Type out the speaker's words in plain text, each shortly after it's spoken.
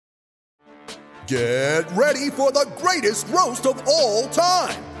Get ready for the greatest roast of all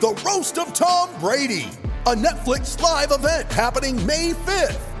time, the Roast of Tom Brady, a Netflix live event happening May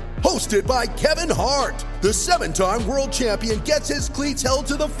 5th. Hosted by Kevin Hart, the 7-time world champion gets his cleats held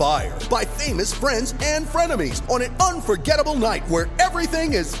to the fire by famous friends and frenemies on an unforgettable night where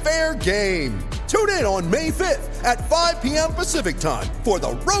everything is fair game. Tune in on May 5th at 5 p.m. Pacific time for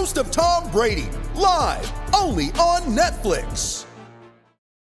the Roast of Tom Brady, live only on Netflix.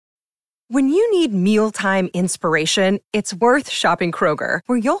 When you need mealtime inspiration, it's worth shopping Kroger,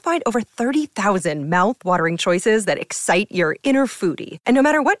 where you'll find over 30,000 mouth-watering choices that excite your inner foodie. And no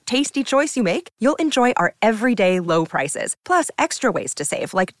matter what tasty choice you make, you'll enjoy our everyday low prices, plus extra ways to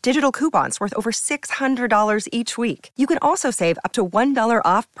save, like digital coupons worth over $600 each week. You can also save up to $1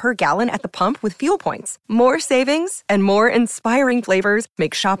 off per gallon at the pump with fuel points. More savings and more inspiring flavors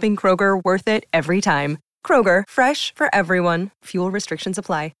make shopping Kroger worth it every time. Kroger, fresh for everyone. Fuel restrictions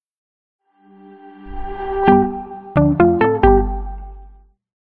apply.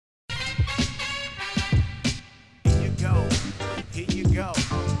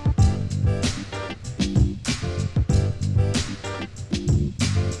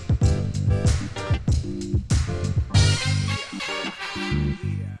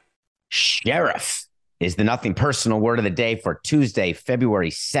 Sheriff is the nothing personal word of the day for Tuesday,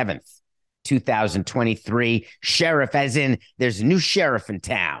 February 7th, 2023. Sheriff, as in there's a new sheriff in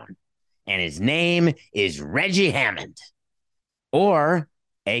town, and his name is Reggie Hammond, or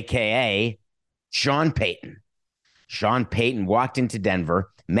AKA Sean Payton. Sean Payton walked into Denver,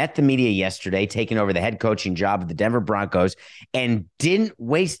 met the media yesterday, taking over the head coaching job of the Denver Broncos, and didn't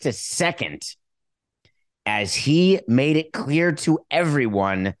waste a second as he made it clear to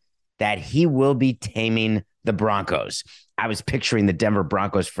everyone that he will be taming the Broncos. I was picturing the Denver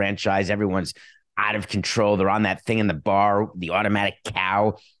Broncos franchise. Everyone's out of control. They're on that thing in the bar, the automatic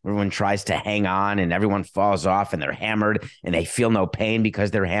cow. Everyone tries to hang on and everyone falls off and they're hammered and they feel no pain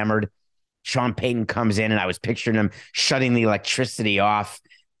because they're hammered. Sean Payton comes in and I was picturing him shutting the electricity off,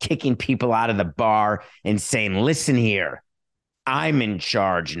 kicking people out of the bar and saying, listen here, I'm in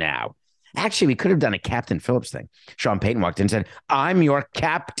charge now. Actually, we could have done a Captain Phillips thing. Sean Payton walked in and said, I'm your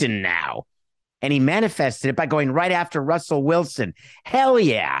captain now. And he manifested it by going right after Russell Wilson. Hell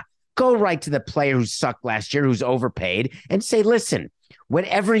yeah. Go right to the player who sucked last year, who's overpaid, and say, listen,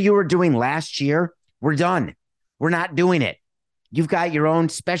 whatever you were doing last year, we're done. We're not doing it. You've got your own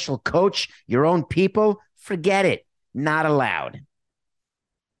special coach, your own people. Forget it. Not allowed.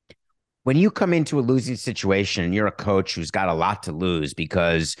 When you come into a losing situation and you're a coach who's got a lot to lose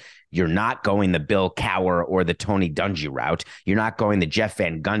because you're not going the Bill Cowher or the Tony Dungy route, you're not going the Jeff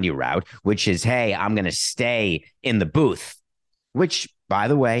Van Gundy route, which is, hey, I'm going to stay in the booth, which, by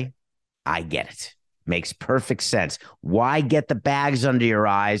the way, I get it. Makes perfect sense. Why get the bags under your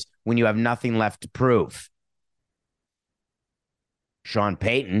eyes when you have nothing left to prove? Sean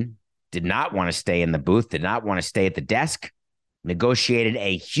Payton did not want to stay in the booth, did not want to stay at the desk, negotiated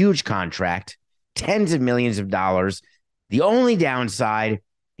a huge contract, tens of millions of dollars. The only downside,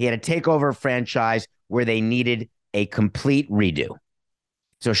 he had to take over a franchise where they needed a complete redo.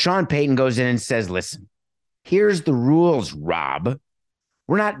 So Sean Payton goes in and says, listen, here's the rules, Rob.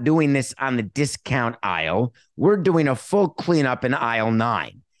 We're not doing this on the discount aisle. We're doing a full cleanup in aisle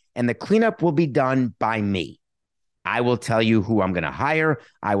 9. And the cleanup will be done by me. I will tell you who I'm going to hire.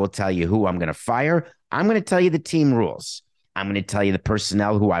 I will tell you who I'm going to fire. I'm going to tell you the team rules. I'm going to tell you the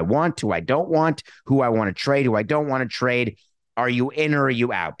personnel, who I want, who I don't want, who I want to trade, who I don't want to trade. Are you in or are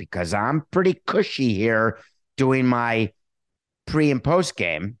you out? Because I'm pretty cushy here doing my pre and post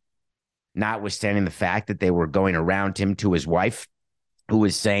game, notwithstanding the fact that they were going around him to his wife, who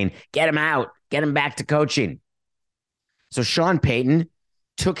was saying, get him out, get him back to coaching. So Sean Payton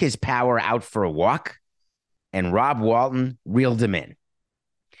took his power out for a walk, and Rob Walton reeled him in.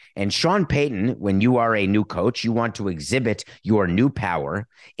 And Sean Payton, when you are a new coach, you want to exhibit your new power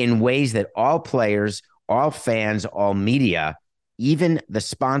in ways that all players, all fans, all media, even the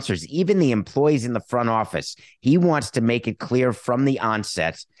sponsors, even the employees in the front office, he wants to make it clear from the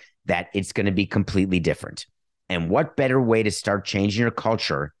onset that it's going to be completely different. And what better way to start changing your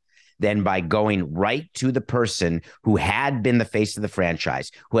culture than by going right to the person who had been the face of the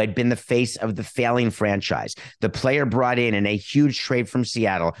franchise, who had been the face of the failing franchise, the player brought in a huge trade from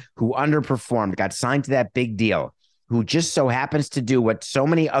Seattle, who underperformed, got signed to that big deal, who just so happens to do what so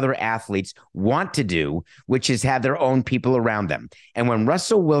many other athletes want to do, which is have their own people around them. And when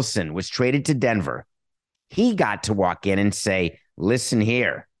Russell Wilson was traded to Denver, he got to walk in and say, listen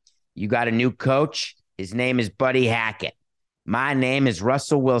here, you got a new coach. His name is Buddy Hackett. My name is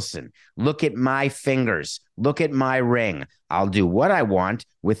Russell Wilson. Look at my fingers. Look at my ring. I'll do what I want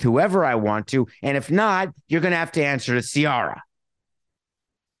with whoever I want to. And if not, you're going to have to answer to Ciara.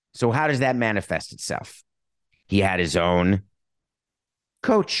 So how does that manifest itself? He had his own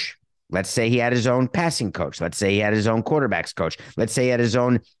coach. Let's say he had his own passing coach. Let's say he had his own quarterbacks coach. Let's say he had his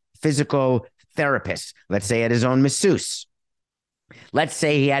own physical therapist. Let's say he had his own masseuse. Let's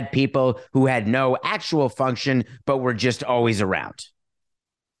say he had people who had no actual function, but were just always around.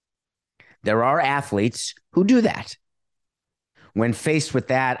 There are athletes who do that. When faced with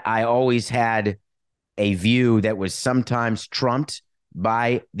that, I always had a view that was sometimes trumped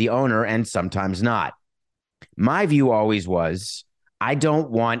by the owner and sometimes not. My view always was, I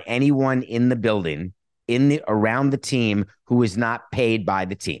don't want anyone in the building, around the team, who is not paid by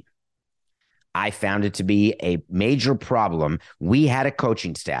the team. I found it to be a major problem. We had a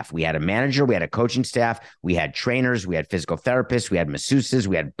coaching staff. We had a manager. We had a coaching staff. We had trainers. We had physical therapists. We had masseuses.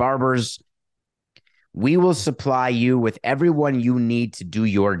 We had barbers. We will supply you with everyone you need to do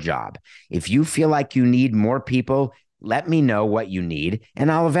your job. If you feel like you need more people, let me know what you need and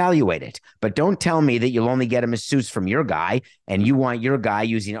I'll evaluate it. But don't tell me that you'll only get a masseuse from your guy and you want your guy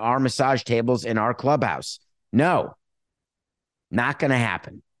using our massage tables in our clubhouse. No, not going to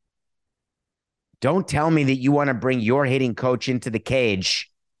happen. Don't tell me that you want to bring your hitting coach into the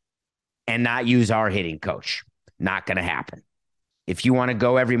cage and not use our hitting coach. Not going to happen. If you want to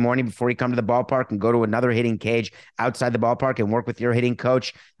go every morning before you come to the ballpark and go to another hitting cage outside the ballpark and work with your hitting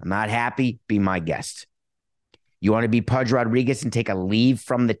coach, I'm not happy. Be my guest. You want to be Pudge Rodriguez and take a leave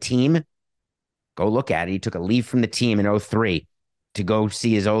from the team? Go look at it. He took a leave from the team in 2003 to go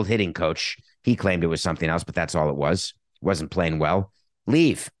see his old hitting coach. He claimed it was something else, but that's all it was. Wasn't playing well.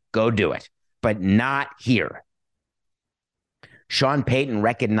 Leave. Go do it. But not here. Sean Payton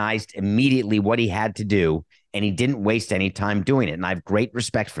recognized immediately what he had to do, and he didn't waste any time doing it, and I have great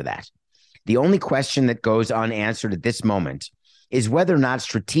respect for that. The only question that goes unanswered at this moment is whether or not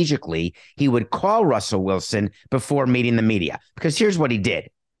strategically he would call Russell Wilson before meeting the media, because here's what he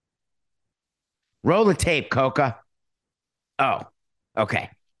did. Roll the tape, Coca. Oh, okay.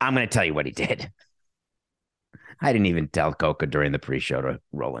 I'm going to tell you what he did. I didn't even tell Coca during the pre-show to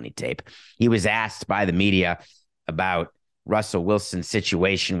roll any tape. He was asked by the media about Russell Wilson's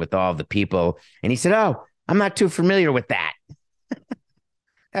situation with all the people, and he said, oh, I'm not too familiar with that.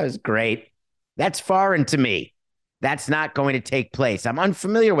 That was great. That's foreign to me. That's not going to take place. I'm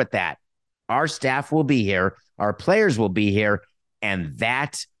unfamiliar with that. Our staff will be here. Our players will be here, and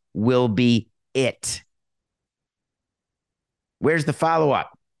that will be it. Where's the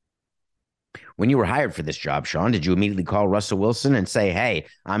follow-up? When you were hired for this job, Sean, did you immediately call Russell Wilson and say, hey,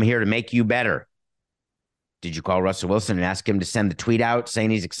 I'm here to make you better? Did you call Russell Wilson and ask him to send the tweet out saying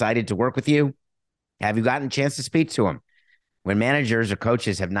he's excited to work with you? Have you gotten a chance to speak to him? When managers or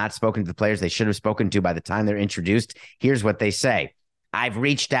coaches have not spoken to the players they should have spoken to by the time they're introduced, here's what they say. I've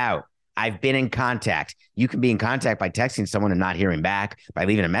reached out. I've been in contact. You can be in contact by texting someone and not hearing back, by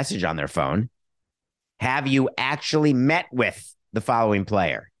leaving a message on their phone. Have you actually met with the following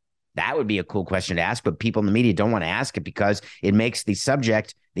player? That would be a cool question to ask, but people in the media don't want to ask it because it makes the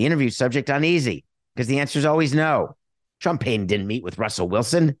interview subject uneasy, because the answer is always no. Sean Payton didn't meet with Russell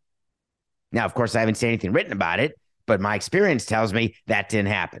Wilson. Now, of course, I haven't seen anything written about it, but my experience tells me that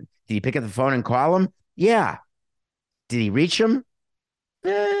didn't happen. Did he pick up the phone and call him? Yeah. Did he reach him?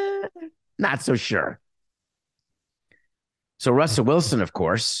 Not so sure. So Russell Wilson, of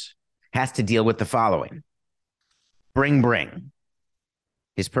course, has to deal with the following. Bring.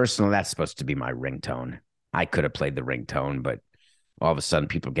 His personal, that's supposed to be my ringtone. I could have played the ringtone, but all of a sudden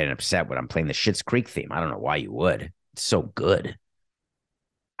people are getting upset when I'm playing the Schitt's Creek theme. I don't know why you would. It's so good.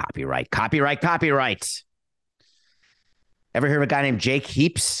 Copyright. Ever hear of a guy named Jake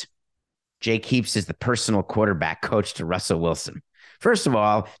Heaps? Jake Heaps is the personal quarterback coach to Russell Wilson. First of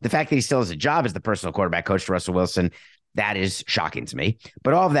all, the fact that he still has a job as the personal quarterback coach to Russell Wilson, that is shocking to me.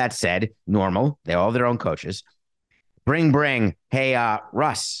 But all of that said, normal. They all have their own coaches. Bring. Hey,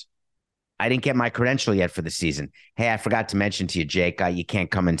 Russ, I didn't get my credential yet for the season. Hey, I forgot to mention to you, Jake, you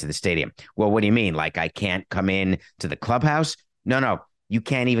can't come into the stadium. Well, what do you mean? Like I can't come in to the clubhouse? No, you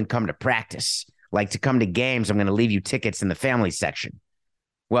can't even come to practice. Like to come to games, I'm going to leave you tickets in the family section.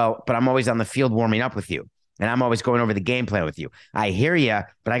 Well, but I'm always on the field warming up with you, and I'm always going over the game plan with you. I hear you,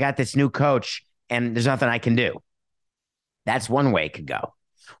 but I got this new coach, and there's nothing I can do. That's one way it could go.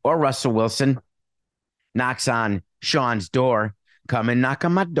 Or Russell Wilson knocks on Sean's door. Come and knock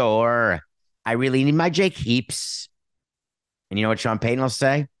on my door. I really need my Jake Heaps. And you know what Sean Payton will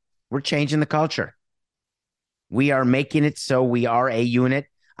say? We're changing the culture. We are making it so we are a unit.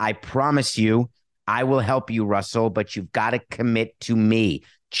 I promise you, I will help you, Russell, but you've got to commit to me,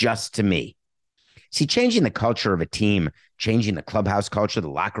 just to me. See, changing the culture of a team, changing the clubhouse culture, the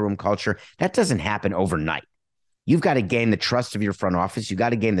locker room culture, that doesn't happen overnight. You've got to gain the trust of your front office. You got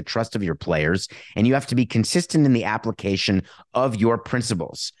to gain the trust of your players, and you have to be consistent in the application of your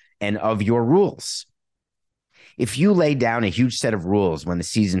principles and of your rules. If you lay down a huge set of rules when the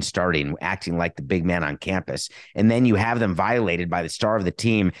season's starting, acting like the big man on campus, and then you have them violated by the star of the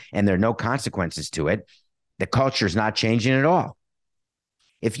team and there are no consequences to it, the culture is not changing at all.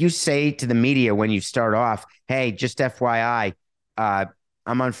 If you say to the media when you start off, hey, just FYI, I'm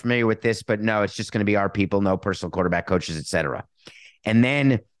unfamiliar with this, but no, it's just going to be our people, no personal quarterback coaches, etc. And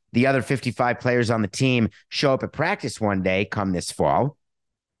then the other 55 players on the team show up at practice one day come this fall.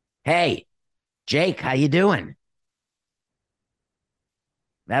 Hey, Jake, how you doing?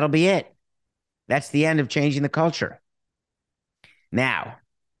 That'll be it. That's the end of changing the culture. Now,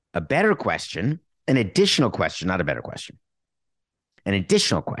 a better question, an additional question, not a better question. An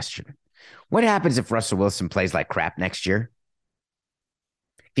additional question. What happens if Russell Wilson plays like crap next year?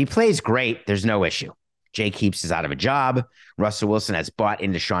 If he plays great, there's no issue. Jake Heaps is out of a job. Russell Wilson has bought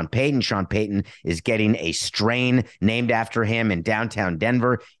into Sean Payton. Sean Payton is getting a strain named after him in downtown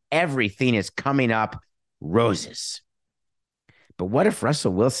Denver. Everything is coming up roses. But what if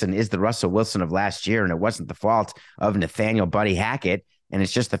Russell Wilson is the Russell Wilson of last year and it wasn't the fault of Nathaniel Buddy Hackett and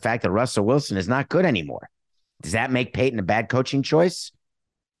it's just the fact that Russell Wilson is not good anymore? Does that make Payton a bad coaching choice?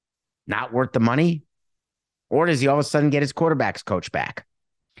 Not worth the money? Or does he all of a sudden get his quarterback's coach back?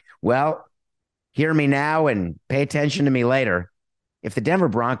 Well, hear me now and pay attention to me later. If the Denver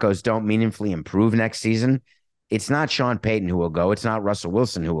Broncos don't meaningfully improve next season, it's not Sean Payton who will go. It's not Russell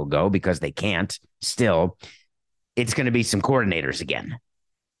Wilson who will go because they can't still. It's going to be some coordinators again.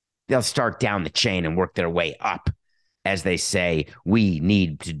 They'll start down the chain and work their way up as they say, we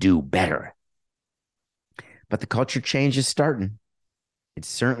need to do better. But the culture change is starting. It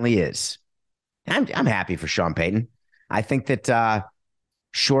certainly is. I'm happy for Sean Payton. I think that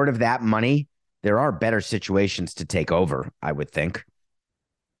short of that money, there are better situations to take over, I would think.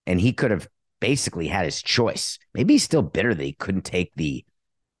 And he could have basically had his choice. Maybe he's still bitter that he couldn't take the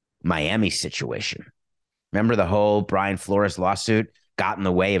Miami situation. Remember the whole Brian Flores lawsuit got in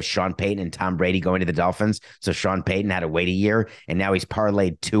the way of Sean Payton and Tom Brady going to the Dolphins. So Sean Payton had to wait a year, and now he's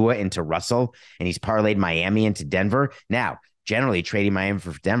parlayed Tua into Russell, and he's parlayed Miami into Denver. Now, generally trading Miami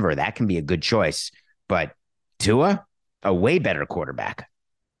for Denver, that can be a good choice. But Tua, a way better quarterback.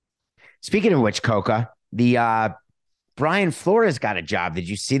 Speaking of which, Coca, the Brian Flores got a job. Did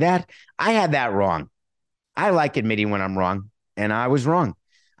you see that? I had that wrong. I like admitting when I'm wrong, and I was wrong.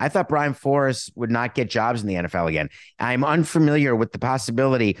 I thought Brian Flores would not get jobs in the NFL again. I'm unfamiliar with the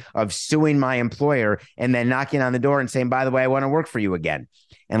possibility of suing my employer and then knocking on the door and saying, by the way, I want to work for you again.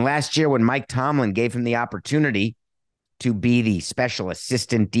 And last year when Mike Tomlin gave him the opportunity to be the special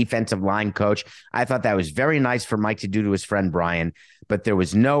assistant defensive line coach, I thought that was very nice for Mike to do to his friend Brian, but there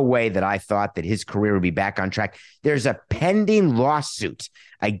was no way that I thought that his career would be back on track. There's a pending lawsuit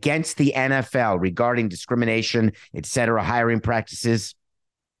against the NFL regarding discrimination, et cetera, hiring practices.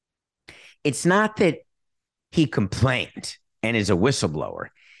 It's not that he complained and is a whistleblower.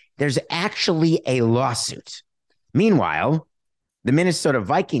 There's actually a lawsuit. Meanwhile, the Minnesota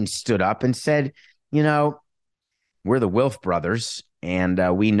Vikings stood up and said, you know, we're the Wilf brothers and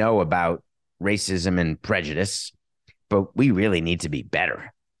we know about racism and prejudice, but we really need to be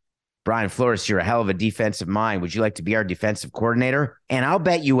better. Brian Flores, you're a hell of a defensive mind. Would you like to be our defensive coordinator? And I'll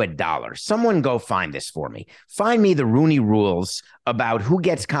bet you $1. Someone go find this for me. Find me the Rooney rules about who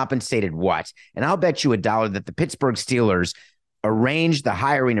gets compensated what. And I'll bet you $1 that the Pittsburgh Steelers arranged the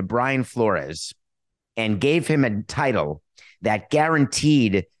hiring of Brian Flores and gave him a title that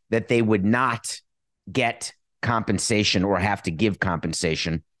guaranteed that they would not get compensation or have to give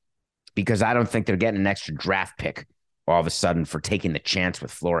compensation, because I don't think they're getting an extra draft pick all of a sudden for taking the chance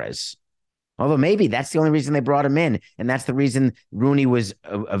with Flores. Although maybe that's the only reason they brought him in. And that's the reason Rooney was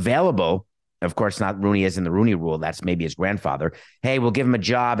available. Of course, not Rooney as in the Rooney rule. That's maybe his grandfather. Hey, we'll give him a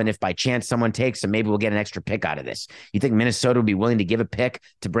job. And if by chance someone takes him, maybe we'll get an extra pick out of this. You think Minnesota would be willing to give a pick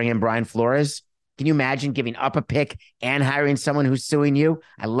to bring in Brian Flores? Can you imagine giving up a pick and hiring someone who's suing you?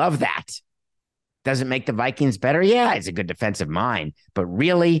 I love that. Does it make the Vikings better? Yeah, it's a good defensive mind. But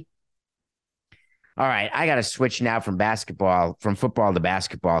really? All right, I got to switch now from football to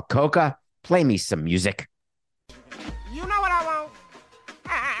basketball. Coca, play me some music. You know what I want?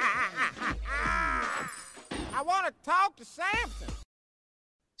 I want to talk to Samson.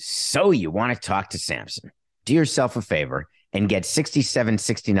 So you want to talk to Samson. Do yourself a favor and get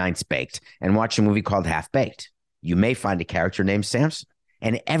 6769 Baked and watch a movie called Half Baked. You may find a character named Samson,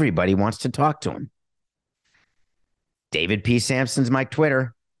 and everybody wants to talk to him. David P. Sampson's my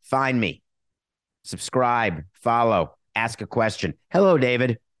Twitter. Find me. Subscribe, follow, ask a question. Hello,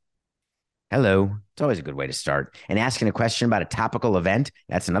 David. Hello. It's always a good way to start. And asking a question about a topical event,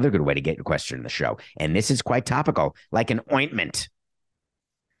 that's another good way to get a question in the show. And this is quite topical, like an ointment.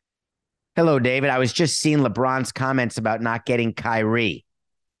 Hello, David. I was just seeing LeBron's comments about not getting Kyrie.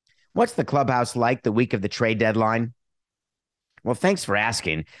 What's the clubhouse like the week of the trade deadline? Well, thanks for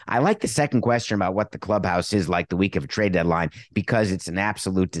asking. I like the second question about what the clubhouse is like the week of a trade deadline because it's an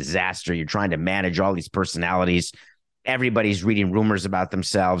absolute disaster. You're trying to manage all these personalities. Everybody's reading rumors about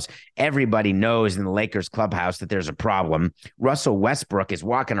themselves. Everybody knows in the Lakers clubhouse that there's a problem. Russell Westbrook is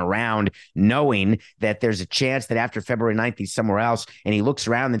walking around knowing that there's a chance that after February 9th, he's somewhere else. And he looks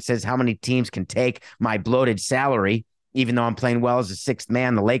around and says, how many teams can take my bloated salary? Even though I'm playing well as a sixth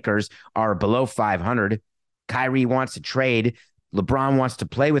man, the Lakers are below 500. Kyrie wants to trade. LeBron wants to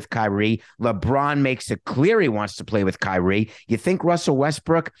play with Kyrie. LeBron makes it clear he wants to play with Kyrie. You think Russell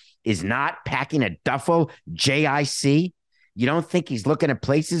Westbrook is not packing a duffel JIC? You don't think he's looking at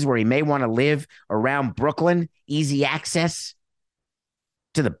places where he may want to live around Brooklyn? Easy access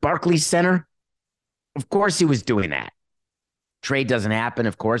to the Barclays Center? Of course he was doing that. Trade doesn't happen.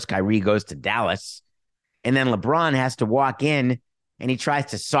 Of course, Kyrie goes to Dallas. And then LeBron has to walk in and he tries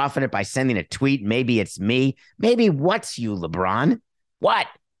to soften it by sending a tweet. Maybe it's me. Maybe what's you, LeBron? What?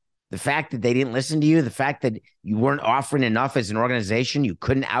 The fact that they didn't listen to you? The fact that you weren't offering enough as an organization? You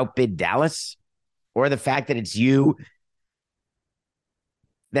couldn't outbid Dallas? Or the fact that it's you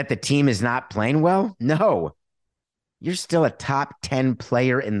that the team is not playing well? No. You're still a top 10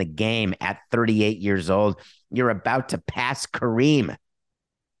 player in the game at 38 years old. You're about to pass Kareem.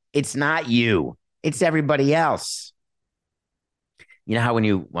 It's not you. It's everybody else. You know how when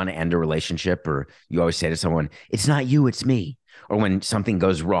you want to end a relationship or you always say to someone, it's not you, it's me. Or when something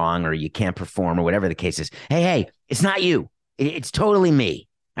goes wrong or you can't perform or whatever the case is, hey, it's not you. It's totally me.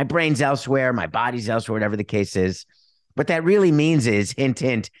 My brain's elsewhere. My body's elsewhere, whatever the case is. What that really means is, hint,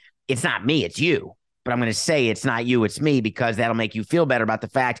 hint, it's not me, it's you. But I'm going to say it's not you, it's me because that'll make you feel better about the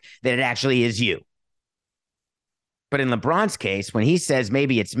fact that it actually is you. But in LeBron's case, when he says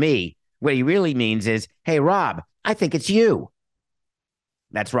maybe it's me, what he really means is, hey, Rob, I think it's you.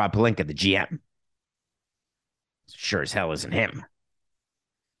 That's Rob Pelinka, the GM. Sure as hell isn't him.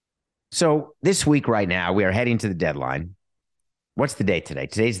 So this week right now, we are heading to the deadline. What's the date today?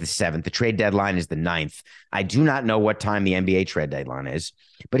 Today's the 7th. The trade deadline is the 9th. I do not know what time the NBA trade deadline is,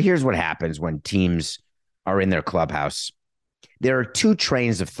 but here's what happens when teams are in their clubhouse. There are two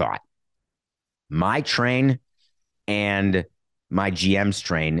trains of thought. My train and my GM's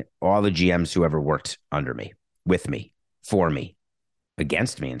train, all the GMs who ever worked under me, with me, for me,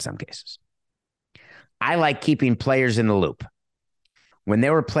 against me in some cases. I like keeping players in the loop. When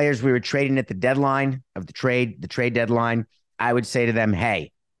there were players we were trading at the deadline of the trade deadline, I would say to them,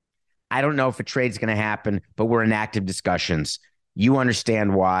 hey, I don't know if a trade's going to happen, but we're in active discussions. You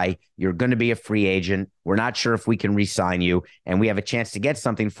understand why. You're going to be a free agent. We're not sure if we can re-sign you, and we have a chance to get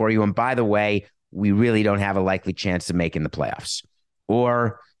something for you. And by the way, we really don't have a likely chance of making the playoffs.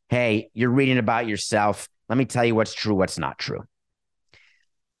 Or, hey, you're reading about yourself. Let me tell you what's true, what's not true.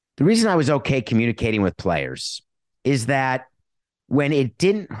 The reason I was okay communicating with players is that when it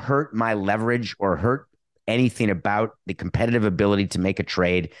didn't hurt my leverage or hurt anything about the competitive ability to make a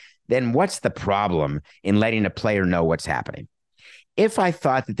trade, then what's the problem in letting a player know what's happening? If I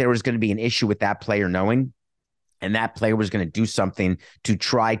thought that there was going to be an issue with that player knowing, and that player was going to do something to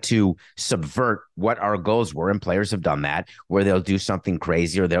try to subvert what our goals were, and players have done that, where they'll do something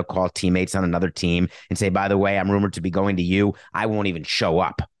crazy or they'll call teammates on another team and say, by the way, I'm rumored to be going to you. I won't even show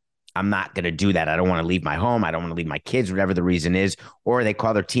up. I'm not going to do that. I don't want to leave my home. I don't want to leave my kids, whatever the reason is. Or they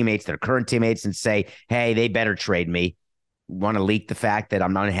call their teammates, their current teammates, and say, hey, they better trade me. Want to leak the fact that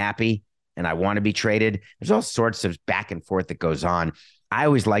I'm unhappy and I want to be traded. There's all sorts of back and forth that goes on. I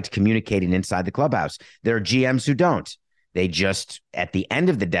always liked communicating inside the clubhouse. There are GMs who don't. They just, at the end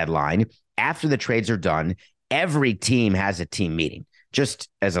of the deadline, after the trades are done, every team has a team meeting. Just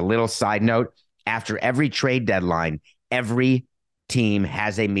as a little side note, after every trade deadline, every team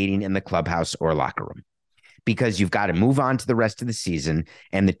has a meeting in the clubhouse or locker room because you've got to move on to the rest of the season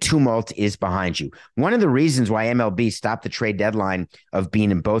and the tumult is behind you. One of the reasons why MLB stopped the trade deadline of being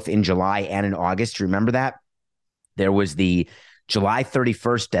in July and in August, remember that? There was the July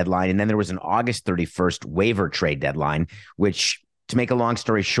 31st deadline and then there was an August 31st waiver trade deadline, which, to make a long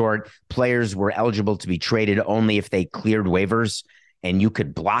story short, players were eligible to be traded only if they cleared waivers. And you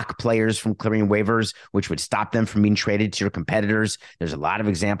could block players from clearing waivers, which would stop them from being traded to your competitors. There's a lot of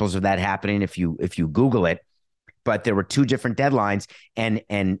examples of that happening if you Google it. But there were two different deadlines,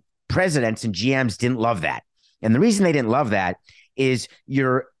 and presidents and GMs didn't love that And the reason they didn't love that is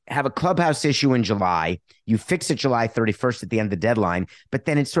you have a clubhouse issue in July. You fix it July 31st at the end of the deadline, but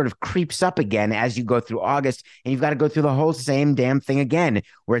then it sort of creeps up again as you go through August, and you've got to go through the whole same damn thing again,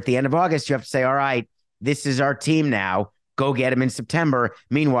 where at the end of August, you have to say, all right, this is our team now. Go get them in September.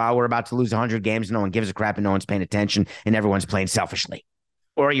 Meanwhile, we're about to lose 100 games. No one gives a crap and no one's paying attention and everyone's playing selfishly.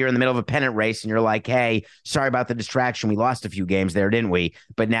 Or you're in the middle of a pennant race and you're like, hey, sorry about the distraction. We lost a few games there, didn't we?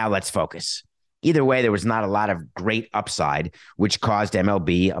 But now let's focus. Either way, there was not a lot of great upside, which caused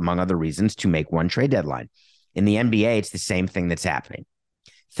MLB, among other reasons, to make one trade deadline. In the NBA, it's the same thing that's happening.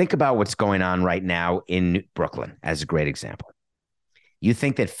 Think about what's going on right now in Brooklyn as a great example. You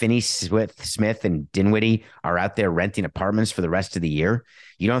think that Finney Smith and Dinwiddie are out there renting apartments for the rest of the year?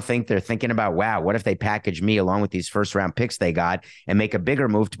 You don't think they're thinking about, wow, what if they package me along with these first-round picks they got and make a bigger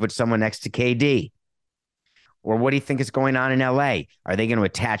move to put someone next to KD? Or what do you think is going on in LA? Are they going to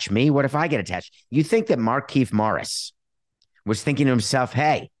attach me? What if I get attached? You think that Markieff Morris was thinking to himself,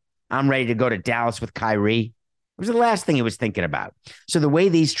 hey, I'm ready to go to Dallas with Kyrie? It was the last thing he was thinking about. So the way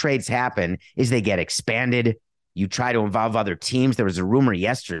these trades happen is they get expanded. You try to involve other teams. There was a rumor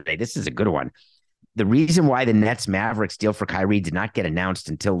yesterday. This is a good one. The reason why the Nets Mavericks deal for Kyrie did not get announced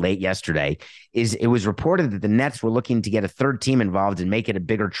until late yesterday is it was reported that the Nets were looking to get a third team involved and make it a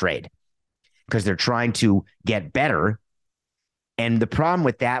bigger trade because they're trying to get better. And the problem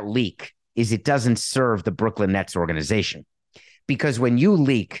with that leak is it doesn't serve the Brooklyn Nets organization, because when you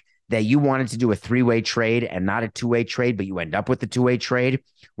leak that you wanted to do a three-way trade and not a two-way trade, but you end up with the two-way trade,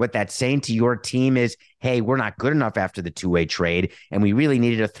 what that's saying to your team is, hey, we're not good enough after the two-way trade, and we really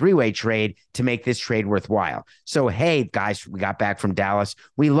needed a three-way trade to make this trade worthwhile. So, hey, guys, we got back from Dallas.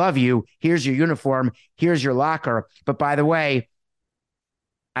 We love you. Here's your uniform. Here's your locker. But by the way,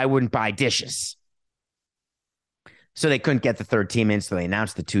 I wouldn't buy dishes. So they couldn't get the third team in, so they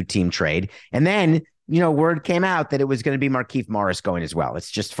announced the two-team trade. And then word came out that it was going to be Markieff Morris going as well. It's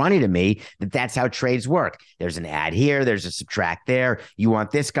just funny to me that that's how trades work. There's an add here. There's a subtract there. You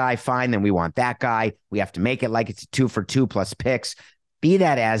want this guy, fine. Then we want that guy. We have to make it like it's a 2-for-2 plus picks. Be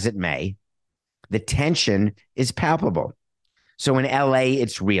that as it may, the tension is palpable. So in LA,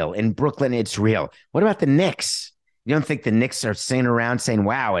 it's real. In Brooklyn, it's real. What about the Knicks? You don't think the Knicks are sitting around saying,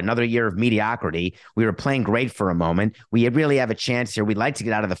 wow, another year of mediocrity. We were playing great for a moment. We really have a chance here. We'd like to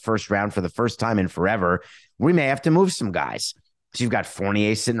get out of the first round for the first time in forever. We may have to move some guys. So you've got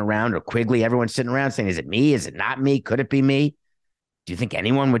Fournier sitting around or Quigley. Everyone's sitting around saying, is it me? Is it not me? Could it be me? Do you think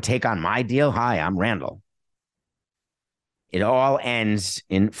anyone would take on my deal? Hi, I'm Randall. It all ends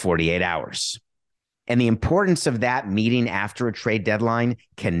in 48 hours. And the importance of that meeting after a trade deadline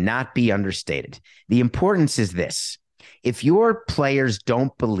cannot be understated. The importance is this. If your players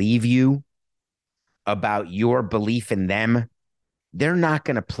don't believe you about your belief in them, they're not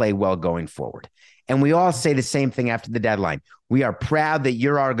going to play well going forward. And we all say the same thing after the deadline. We are proud that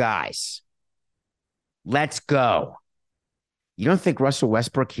you're our guys. Let's go. You don't think Russell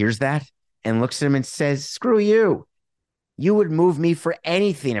Westbrook hears that and looks at him and says, screw you. You would move me for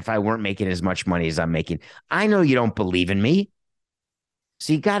anything if I weren't making as much money as I'm making. I know you don't believe in me.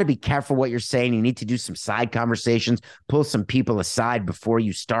 So you got to be careful what you're saying. You need to do some side conversations, pull some people aside before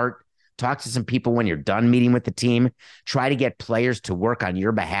you start. Talk to some people when you're done meeting with the team. Try to get players to work on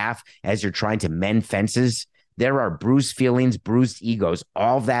your behalf as you're trying to mend fences. There are bruised feelings, bruised egos.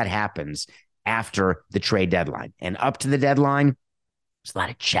 All of that happens after the trade deadline. And up to the deadline, there's a lot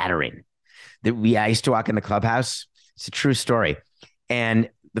of chattering. I used to walk in the clubhouse. It's a true story. And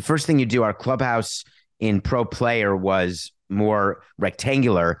the first thing you do, our clubhouse in Pro Player was more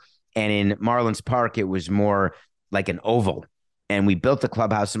rectangular. And in Marlins Park, it was more like an oval. And we built the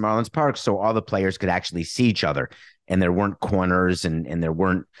clubhouse in Marlins Park so all the players could actually see each other. And there weren't corners and there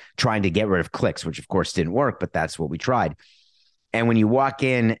weren't trying to get rid of clicks, which of course didn't work, but that's what we tried. And when you walk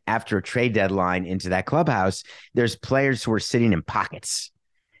in after a trade deadline into that clubhouse, there's players who are sitting in pockets.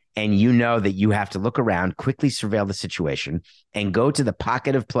 And you know that you have to look around, quickly surveil the situation, and go to the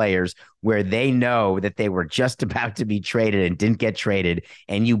pocket of players where they know that they were just about to be traded and didn't get traded.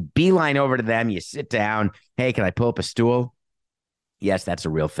 And you beeline over to them. You sit down. Hey, can I pull up a stool? Yes, that's a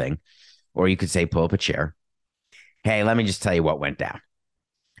real thing. Or you could say, pull up a chair. Hey, let me just tell you what went down.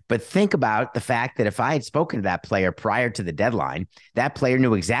 But think about the fact that if I had spoken to that player prior to the deadline, that player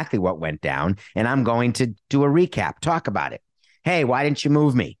knew exactly what went down. And I'm going to do a recap, talk about it. Hey, why didn't you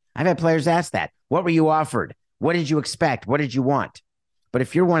move me? I've had players ask that. What were you offered? What did you expect? What did you want? But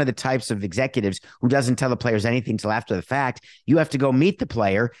if you're one of the types of executives who doesn't tell the players anything till after the fact, you have to go meet the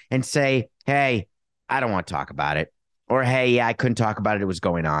player and say, hey, I don't want to talk about it. Or, hey, yeah, I couldn't talk about it. It was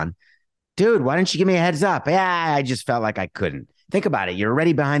going on. Dude, why didn't you give me a heads up? Yeah, I just felt like I couldn't. Think about it. You're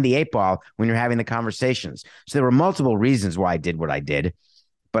already behind the 8 ball when you're having the conversations. So there were multiple reasons why I did what I did,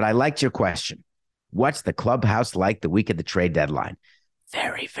 but I liked your question. What's the clubhouse like the week of the trade deadline?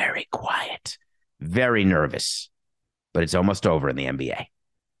 Very, very quiet, very nervous, but it's almost over in the NBA.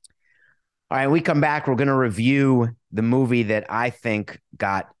 All right, when we come back, we're going to review the movie that I think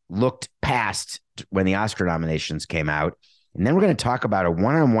got looked past when the Oscar nominations came out. And then we're going to talk about a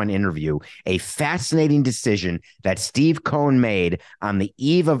one-on-one interview, a fascinating decision that Steve Cohen made on the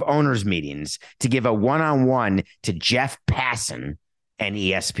eve of owners' meetings to give a one-on-one to Jeff Passan and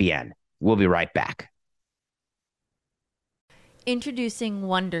ESPN. We'll be right back. Introducing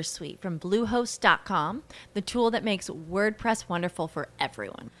Wondersuite from Bluehost.com, the tool that makes WordPress wonderful for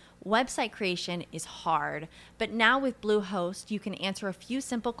everyone. Website creation is hard, but now with Bluehost, you can answer a few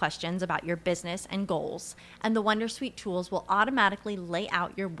simple questions about your business and goals, and the Wondersuite tools will automatically lay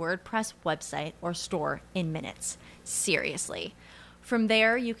out your WordPress website or store in minutes. Seriously. From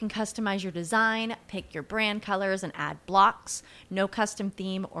there, you can customize your design, pick your brand colors, and add blocks. No custom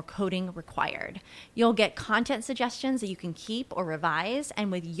theme or coding required. You'll get content suggestions that you can keep or revise,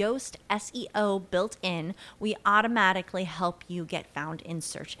 and with Yoast SEO built in, we automatically help you get found in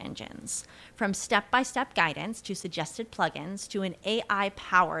search engines. From step-by-step guidance to suggested plugins to an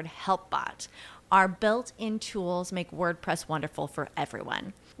AI-powered help bot, our built-in tools make WordPress wonderful for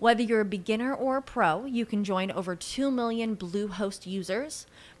everyone. Whether you're a beginner or a pro, you can join over 2 million Bluehost users.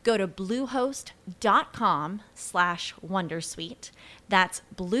 Go to bluehost.com/wondersuite. That's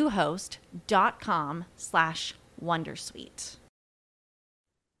bluehost.com/wondersuite.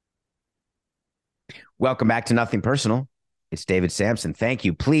 Welcome back to Nothing Personal. It's David Samson. Thank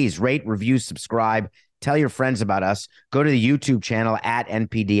you. Please rate, review, subscribe. Tell your friends about us. Go to the YouTube channel at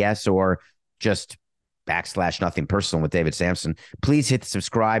NPDS or just /Nothing Personal with David Samson. Please hit the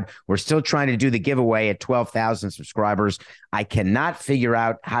subscribe. We're still trying to do the giveaway at 12,000 subscribers. I cannot figure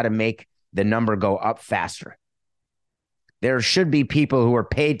out how to make the number go up faster. There should be people who are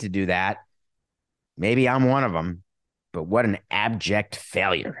paid to do that. Maybe I'm one of them, but what an abject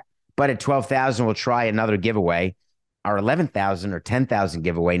failure. But at 12,000, we'll try another giveaway. Our 11,000 or 10,000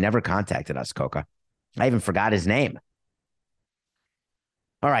 giveaway never contacted us, Coca. I even forgot his name.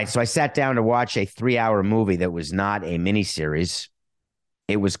 All right, so I sat down to watch a 3-hour movie that was not a miniseries.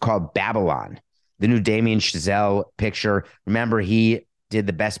 It was called Babylon, the new Damien Chazelle picture. Remember, he did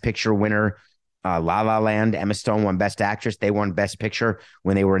the Best Picture winner, La La Land. Emma Stone won Best Actress. They won Best Picture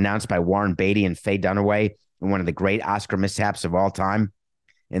when they were announced by Warren Beatty and Faye Dunaway in one of the great Oscar mishaps of all time.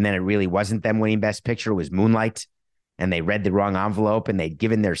 And then it really wasn't them winning Best Picture. It was Moonlight. And they read the wrong envelope and they'd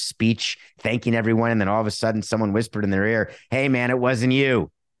given their speech thanking everyone. And then all of a sudden someone whispered in their ear, "Hey, man, it wasn't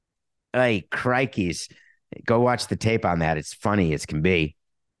you." Hey, crikeys. Go watch the tape on that. It's funny as can be,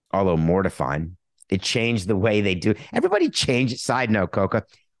 although mortifying. It changed the way they do. Everybody changed. Side note, Coca.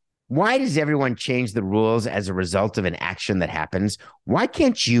 Why does everyone change the rules as a result of an action that happens? Why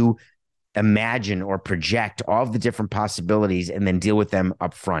can't you imagine or project all of the different possibilities and then deal with them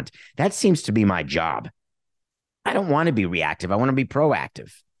up front? That seems to be my job. I don't want to be reactive. I want to be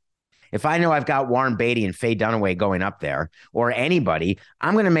proactive. If I know I've got Warren Beatty and Faye Dunaway going up there or anybody,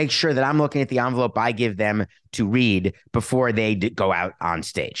 I'm going to make sure that I'm looking at the envelope I give them to read before they go out on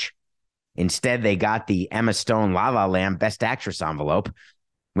stage. Instead, they got the Emma Stone La La Land Best Actress envelope,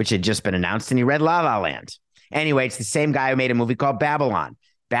 which had just been announced, and he read La La Land. Anyway, it's the same guy who made a movie called Babylon.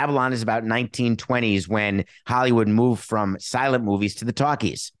 Babylon is about 1920s when Hollywood moved from silent movies to the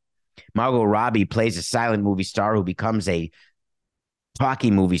talkies. Margot Robbie plays a silent movie star who becomes a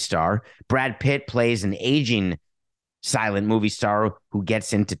talkie movie star. Brad Pitt plays an aging silent movie star who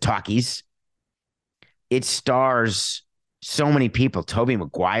gets into talkies. It stars so many people. Tobey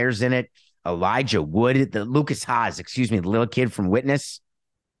Maguire's in it. Elijah Wood, the Lucas Haas, the little kid from Witness.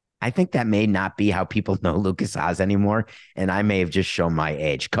 I think that may not be how people know Lucas Haas anymore, and I may have just shown my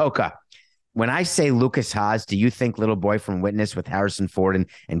age. Coca, when I say Lucas Haas, do you think little boy from Witness with Harrison Ford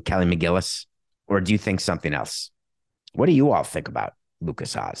and Kelly McGillis, or do you think something else? What do you all think about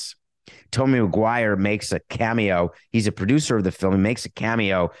Lucas Haas? Tobey Maguire makes a cameo. He's a producer of the film. He makes a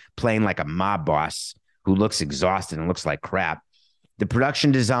cameo playing like a mob boss who looks exhausted and looks like crap. The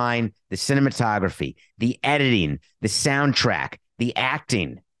production design, the cinematography, the editing, the soundtrack, the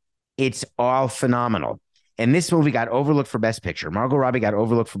acting, it's all phenomenal. And this movie got overlooked for Best Picture. Margot Robbie got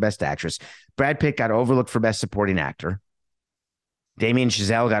overlooked for Best Actress. Brad Pitt got overlooked for Best Supporting Actor. Damien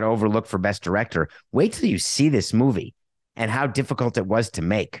Chazelle got overlooked for Best Director. Wait till you see this movie and how difficult it was to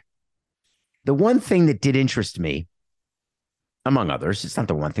make. The one thing that did interest me, among others, it's not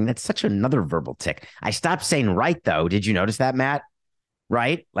the one thing, that's such another verbal tick. I stopped saying right, though. Did you notice that, Matt?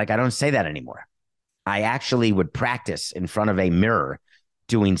 Right? Like, I don't say that anymore. I actually would practice in front of a mirror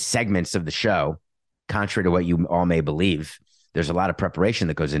doing segments of the show, contrary to what you all may believe. There's a lot of preparation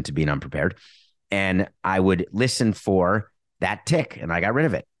that goes into being unprepared. And I would listen for that tick, and I got rid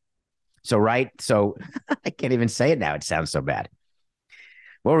of it. So I can't even say it now. It sounds so bad.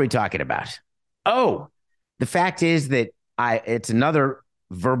 What were we talking about? Oh, the fact is that it's another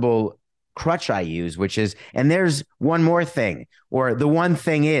verbal crutch I use, which is, and there's one more thing, or the one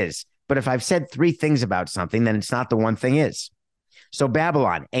thing is. But if I've said three things about something, then it's not the one thing is. So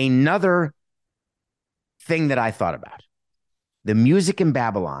Babylon, another thing that I thought about. The music in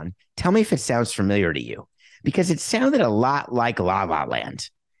Babylon, tell me if it sounds familiar to you, because it sounded a lot like La La Land.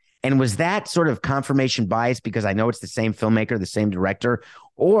 And was that sort of confirmation bias because I know it's the same filmmaker, the same director?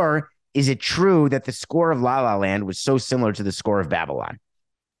 Or is it true that the score of La La Land was so similar to the score of Babylon?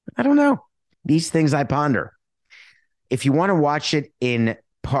 I don't know. These things I ponder. If you want to watch it in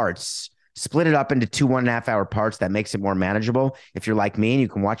parts, split it up into 2 1.5-hour parts. That makes it more manageable. If you're like me and you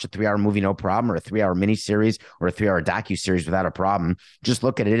can watch a 3-hour movie, no problem, or a 3-hour miniseries or a 3-hour docuseries without a problem, just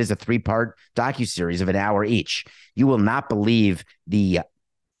look at it as a 3-part docuseries of an hour each. You will not believe the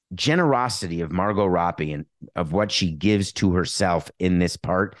generosity of Margot Robbie and of what she gives to herself in this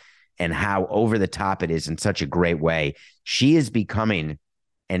part and how over the top it is in such a great way. She is becoming,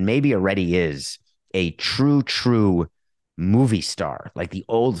 and maybe already is, a true movie star, like the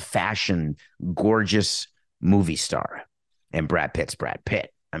old-fashioned, gorgeous movie star. And Brad Pitt's Brad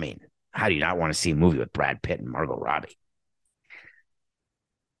Pitt. I mean, how do you not want to see a movie with Brad Pitt and Margot Robbie?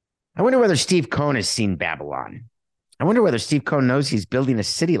 I wonder whether Steve Cohen has seen Babylon. I wonder whether Steve Cohen knows he's building a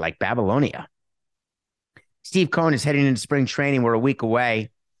city like Babylonia. Steve Cohen is heading into spring training. We're a week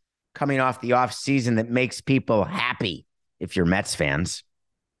away, coming off the off season that makes people happy if you're Mets fans.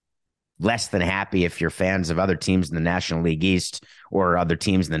 Less than happy if you're fans of other teams in the National League East or other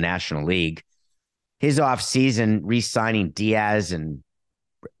teams in the National League. His offseason, re-signing Diaz and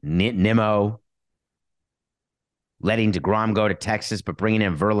Nimmo, letting DeGrom go to Texas, but bringing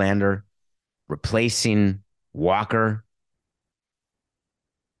in Verlander, replacing Walker.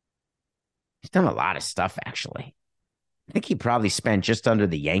 He's done a lot of stuff, actually. I think he probably spent just under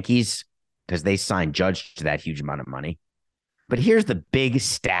the Yankees because they signed Judge to that huge amount of money. But here's the big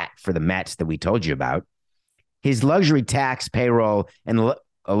stat for the Mets that we told you about. His luxury tax payroll, and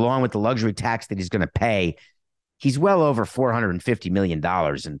along with the luxury tax that he's going to pay, he's well over $450 million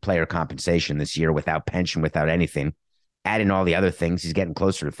in player compensation this year without pension, without anything. Adding all the other things, he's getting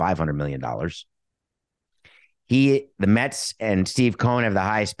closer to $500 million. The Mets and Steve Cohen have the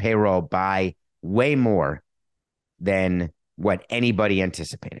highest payroll by way more than what anybody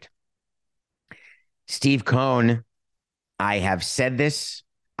anticipated. Steve Cohen, I have said this,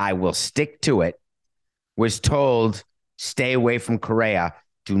 I will stick to it, was told, stay away from Correa.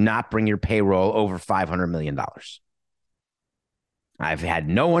 Do not bring your payroll over $500 million. I've had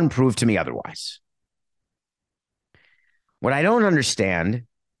no one prove to me otherwise. What I don't understand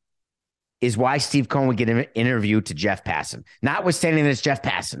is why Steve Cohen would get an interview to Jeff Passan. Notwithstanding that it's Jeff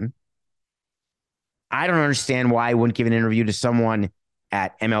Passan, I don't understand why he wouldn't give an interview to someone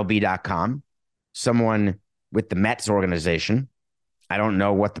at MLB.com, someone with the Mets organization. I don't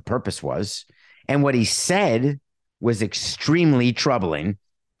know what the purpose was. And what he said was extremely troubling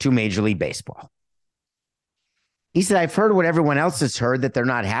to Major League Baseball. He said, I've heard what everyone else has heard, that they're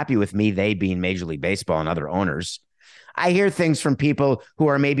not happy with me, they being Major League Baseball and other owners. I hear things from people who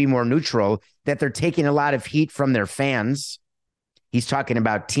are maybe more neutral, that they're taking a lot of heat from their fans. He's talking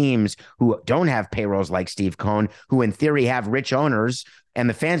about teams who don't have payrolls like Steve Cohen, who in theory have rich owners, and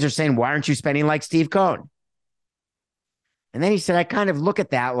the fans are saying, why aren't you spending like Steve Cohen? And then he said, I kind of look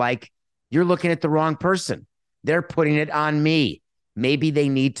at that like, you're looking at the wrong person. They're putting it on me. Maybe they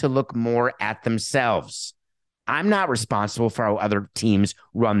need to look more at themselves. I'm not responsible for how other teams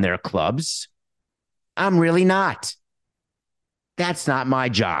run their clubs. I'm really not. That's not my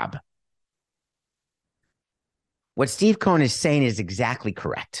job. What Steve Cohen is saying is exactly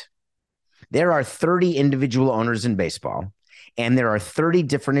correct. There are 30 individual owners in baseball, and there are 30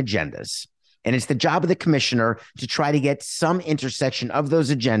 different agendas. And it's the job of the commissioner to try to get some intersection of those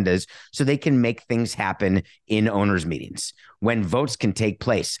agendas so they can make things happen in owners' meetings. When votes can take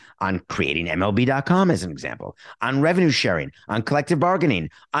place on creating MLB.com, as an example, on revenue sharing, on collective bargaining,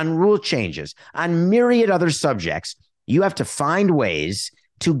 on rule changes, on myriad other subjects, you have to find ways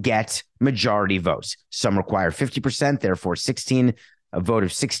to get majority votes. Some require 50%, therefore 16. A vote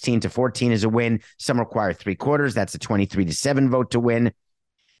of 16 to 14 is a win. Some require 3/4. That's a 23-7 vote to win.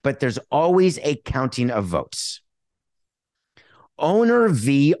 But there's always a counting of votes. Owner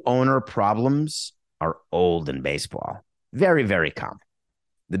v. owner problems are old in baseball. Very, very common.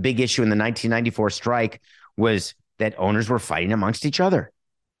 The big issue in the 1994 strike was that owners were fighting amongst each other.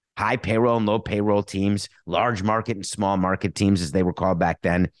 High payroll and low payroll teams, large market and small market teams, as they were called back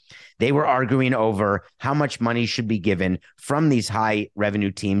then, they were arguing over how much money should be given from these high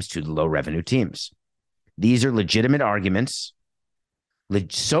revenue teams to the low revenue teams. These are legitimate arguments,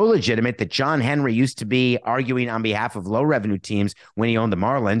 so legitimate that John Henry used to be arguing on behalf of low revenue teams when he owned the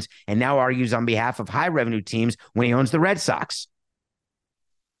Marlins, and now argues on behalf of high revenue teams when he owns the Red Sox.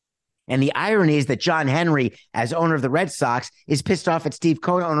 And the irony is that John Henry, as owner of the Red Sox, is pissed off at Steve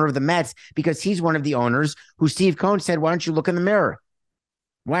Cohen, owner of the Mets, because he's one of the owners who Steve Cohen said, why don't you look in the mirror?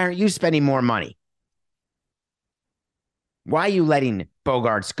 Why aren't you spending more money? Why are you letting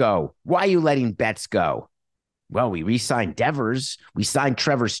Bogarts go? Why are you letting Betts go? Well, we re-signed Devers. We signed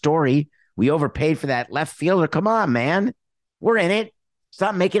Trevor Story. We overpaid for that left fielder. Come on, man. We're in it.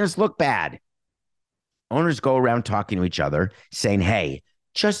 Stop making us look bad. Owners go around talking to each other, saying, hey,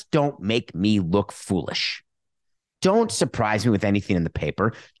 just don't make me look foolish. Don't surprise me with anything in the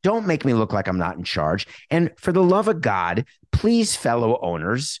paper. Don't make me look like I'm not in charge. And for the love of God, please, fellow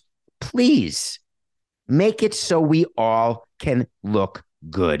owners, please make it so we all can look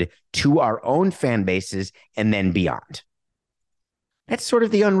good to our own fan bases and then beyond. That's sort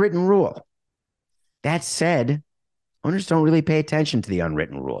of the unwritten rule. That said, owners don't really pay attention to the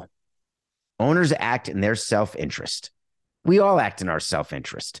unwritten rule. Owners act in their self-interest. We all act in our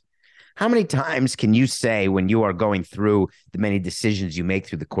self-interest. How many times can you say when you are going through the many decisions you make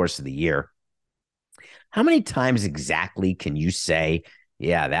through the course of the year, how many times exactly can you say,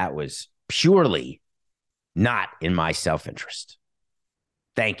 yeah, that was purely not in my self-interest?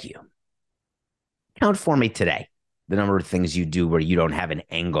 Thank you. Count for me today the number of things you do where you don't have an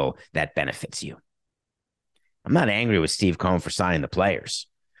angle that benefits you. I'm not angry with Steve Cohen for signing the players.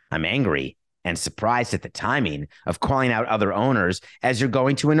 I'm angry and surprised at the timing of calling out other owners as you're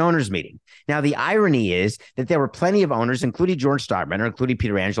going to an owners meeting. Now, the irony is that there were plenty of owners, including George Steinbrenner, including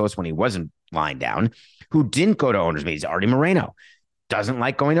Peter Angelos when he wasn't lying down, who didn't go to owners meetings. Artie Moreno doesn't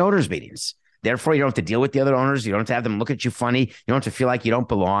like going to owners meetings. Therefore, you don't have to deal with the other owners. You don't have to have them look at you funny. You don't have to feel like you don't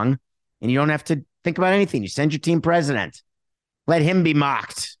belong. And you don't have to think about anything. You send your team president. Let him be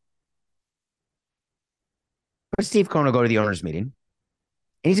mocked. But Steve Cohen will go to the owners meeting,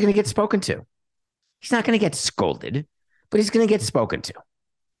 and he's going to get spoken to. He's not going to get scolded, but he's going to get spoken to,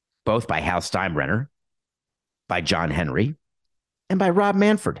 both by Hal Steinbrenner, by John Henry, and by Rob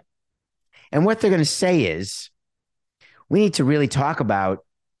Manfred. And what they're going to say is, we need to really talk about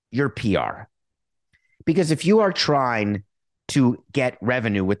your PR. Because if you are trying to get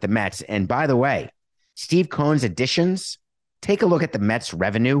revenue with the Mets, and by the way, Steve Cohen's additions, take a look at the Mets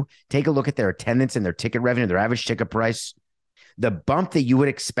revenue, take a look at their attendance and their ticket revenue, their average ticket price. The bump that you would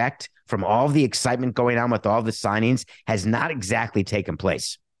expect from all the excitement going on with all the signings has not exactly taken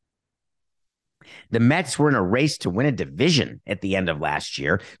place. The Mets were in a race to win a division at the end of last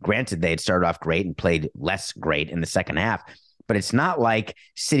year. Granted, they had started off great and played less great in the second half, but it's not like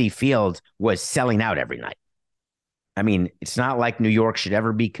Citi Field was selling out every night. I mean, it's not like New York should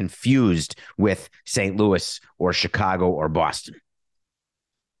ever be confused with St. Louis or Chicago or Boston.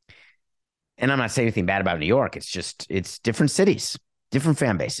 And I'm not saying anything bad about New York. It's different cities, different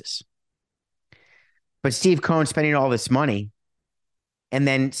fan bases. But Steve Cohen spending all this money and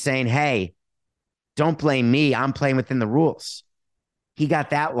then saying, hey, don't blame me. I'm playing within the rules. He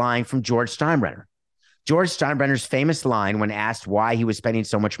got that line from George Steinbrenner. George Steinbrenner's famous line when asked why he was spending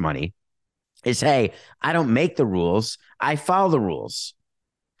so much money is, hey, I don't make the rules. I follow the rules.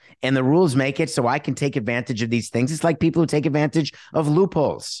 And the rules make it so I can take advantage of these things. It's like people who take advantage of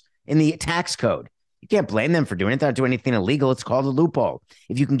loopholes in the tax code. You can't blame them for doing it. They're not doing anything illegal. It's called a loophole.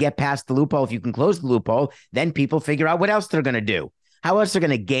 If you can get past the loophole, if you can close the loophole, then people figure out what else they're going to do, how else they're going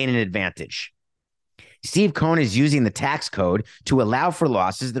to gain an advantage. Steve Cohen is using the tax code to allow for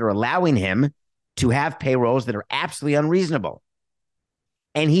losses that are allowing him to have payrolls that are absolutely unreasonable.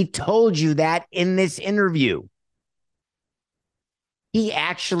 And he told you that in this interview. He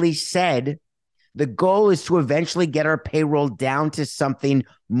actually said the goal is to eventually get our payroll down to something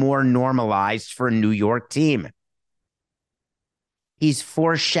more normalized for a New York team. He's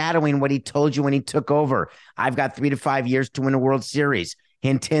foreshadowing what he told you when he took over. I've got 3 to 5 years to win a World Series.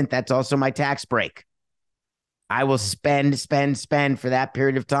 Hint, hint, that's also my tax break. I will spend for that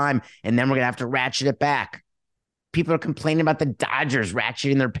period of time, and then we're going to have to ratchet it back. People are complaining about the Dodgers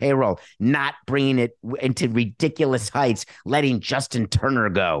ratcheting their payroll, not bringing it into ridiculous heights, letting Justin Turner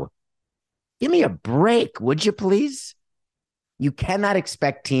go. Give me a break, would you please? You cannot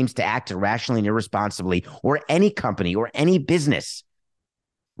expect teams to act irrationally and irresponsibly, or any company or any business.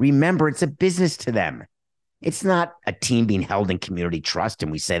 Remember, it's a business to them. It's not a team being held in community trust,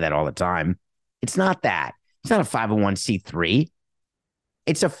 and we say that all the time. It's not that. It's not a 501c3.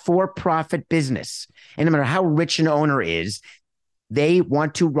 It's a for-profit business. And no matter how rich an owner is, they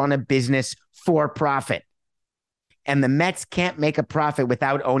want to run a business for profit. And the Mets can't make a profit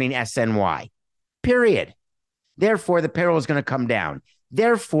without owning SNY, period. Therefore, the payroll is going to come down.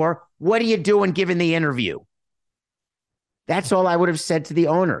 Therefore, what are you doing given the interview? That's all I would have said to the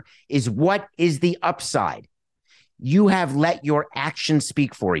owner is, what is the upside? You have let your actions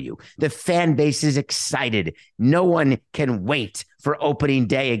speak for you. The fan base is excited. No one can wait for opening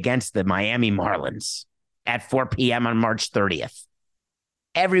day against the Miami Marlins at 4 p.m. on March 30th.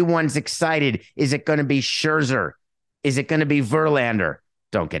 Everyone's excited. Is it going to be Scherzer? Is it going to be Verlander?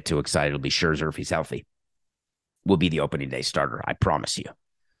 Don't get too excited. It'll be Scherzer if he's healthy. Will be the opening day starter. I promise you.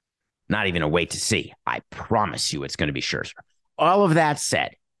 Not even a wait to see. I promise you it's going to be Scherzer. All of that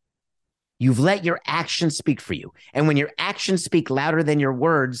said, you've let your actions speak for you. And when your actions speak louder than your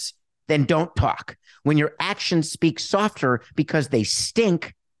words, then don't talk. When your actions speak softer because they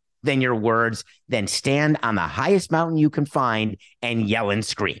stink than your words, then stand on the highest mountain you can find and yell and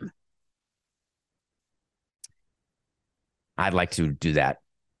scream. I'd like to do that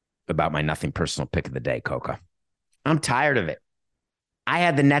about my nothing personal pick of the day, Coca. I'm tired of it. I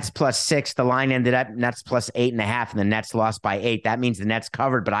had the Nets +6. The line ended up Nets +8.5, and the Nets lost by 8. That means the Nets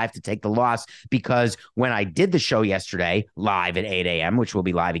covered, but I have to take the loss because when I did the show yesterday, live at 8 a.m., which will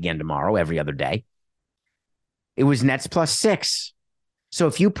be live again tomorrow, every other day, it was Nets +6. So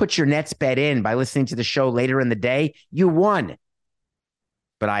if you put your Nets bet in by listening to the show later in the day, you won.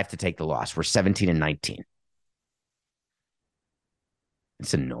 But I have to take the loss. We're 17-19.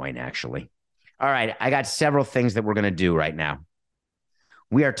 It's annoying, actually. All right, I got several things that we're going to do right now.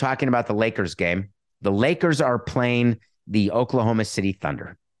 We are talking about the Lakers game. The Lakers are playing the Oklahoma City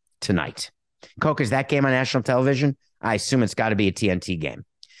Thunder tonight. Coke, is that game on national television? I assume it's got to be a TNT game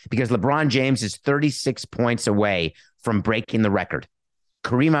because LeBron James is 36 points away from breaking the record.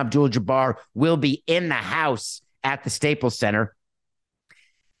 Kareem Abdul-Jabbar will be in the house at the Staples Center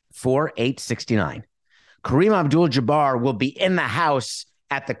for $869. Kareem Abdul-Jabbar will be in the house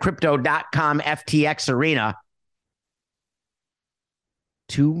at the Crypto.com FTX Arena,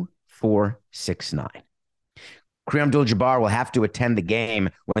 $2,469. Kareem Abdul-Jabbar will have to attend the game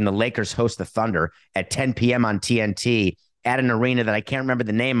when the Lakers host the Thunder at 10 p.m. on TNT at an arena that I can't remember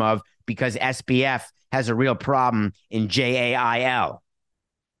the name of because SBF has a real problem in JAIL.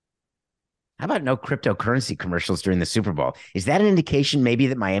 How about no cryptocurrency commercials during the Super Bowl? Is that an indication maybe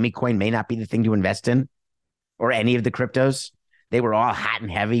that Miami Coin may not be the thing to invest in or any of the cryptos? They were all hot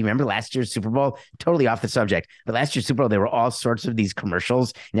and heavy. Remember last year's Super Bowl? Totally off the subject. But last year's Super Bowl, there were all sorts of these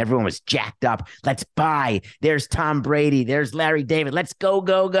commercials and everyone was jacked up. Let's buy. There's Tom Brady. There's Larry David. Let's go,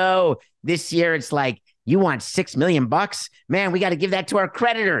 go, go. This year, it's like, you want $6 million? Man, we got to give that to our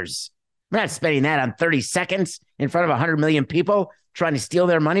creditors. We're not spending that on 30 seconds in front of 100 million people trying to steal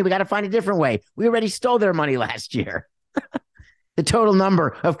their money. We got to find a different way. We already stole their money last year. The total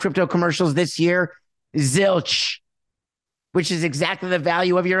number of crypto commercials this year, zilch, which is exactly the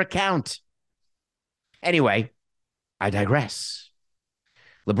value of your account. Anyway, I digress.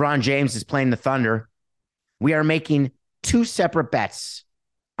 LeBron James is playing the Thunder. We are making two separate bets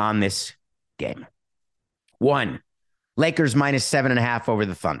on this game. One, Lakers -7.5 over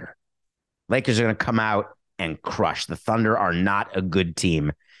the Thunder. Lakers are going to come out and crush. The Thunder are not a good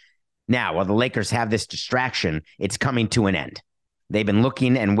team. Now, while the Lakers have this distraction, it's coming to an end. They've been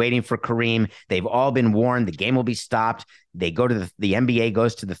looking and waiting for Kareem. They've all been warned the game will be stopped. They go to the NBA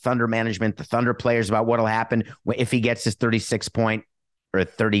goes to the Thunder management, the Thunder players about what will happen if he gets his 36 point or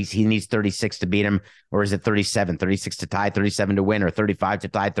 30. He needs 36 to beat him. Or is it 37, 36 to tie, 37 to win, or 35 to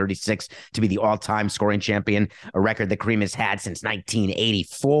tie, 36 to be the all-time scoring champion, a record that Kareem has had since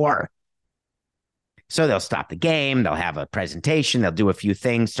 1984. So they'll stop the game. They'll have a presentation. They'll do a few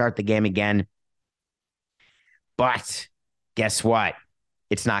things, start the game again. But guess what?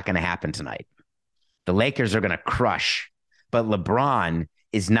 It's not going to happen tonight. The Lakers are going to crush, but LeBron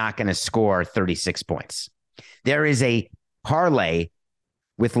is not going to score 36 points. There is a parlay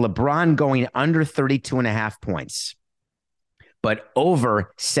with LeBron going under 32.5 points, but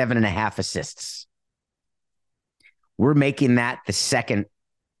over 7.5 assists. We're making that the second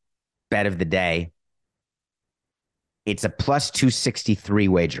bet of the day. It's a +263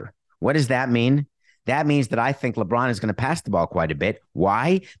 wager. What does that mean? That means that I think LeBron is going to pass the ball quite a bit.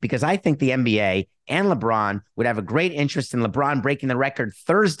 Why? Because I think the NBA and LeBron would have a great interest in LeBron breaking the record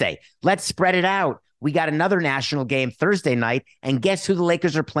Thursday. Let's spread it out. We got another national game Thursday night, and guess who the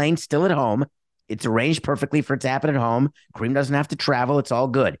Lakers are playing still at home? It's arranged perfectly for it to happen at home. Kareem doesn't have to travel. It's all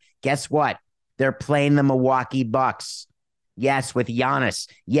good. Guess what? They're playing the Milwaukee Bucks. Yes, with Giannis.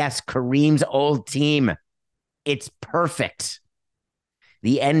 Yes, Kareem's old team. It's perfect.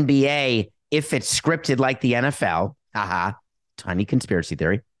 The NBA, if it's scripted like the NFL, tiny conspiracy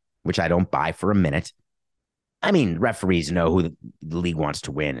theory, which I don't buy for a minute. I mean, referees know who the league wants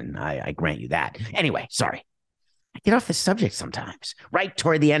to win, and I grant you that. Anyway, sorry. I get off the subject sometimes, right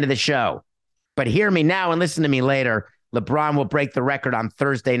toward the end of the show. But hear me now and listen to me later. LeBron will break the record on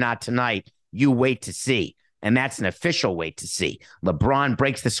Thursday, not tonight. You wait to see. And that's an official wait to see. LeBron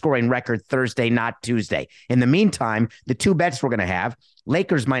breaks the scoring record Thursday, not Tuesday. In the meantime, the two bets we're going to have,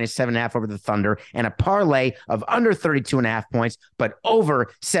 Lakers minus 7.5 over the Thunder, and a parlay of under 32.5 points, but over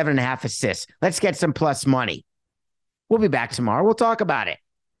 7.5 assists. Let's get some plus money. We'll be back tomorrow. We'll talk about it.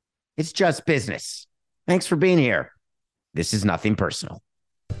 It's just business. Thanks for being here. This is nothing personal.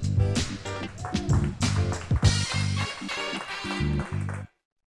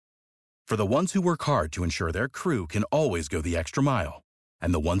 For the ones who work hard to ensure their crew can always go the extra mile,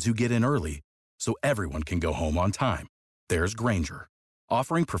 and the ones who get in early so everyone can go home on time, there's Grainger,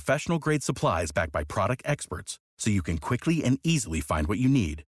 offering professional-grade supplies backed by product experts so you can quickly and easily find what you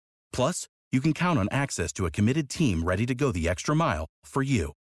need. Plus, you can count on access to a committed team ready to go the extra mile for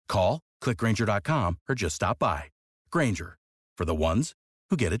you. Call, click Grainger.com, or just stop by. Grainger, for the ones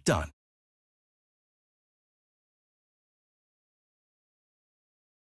who get it done.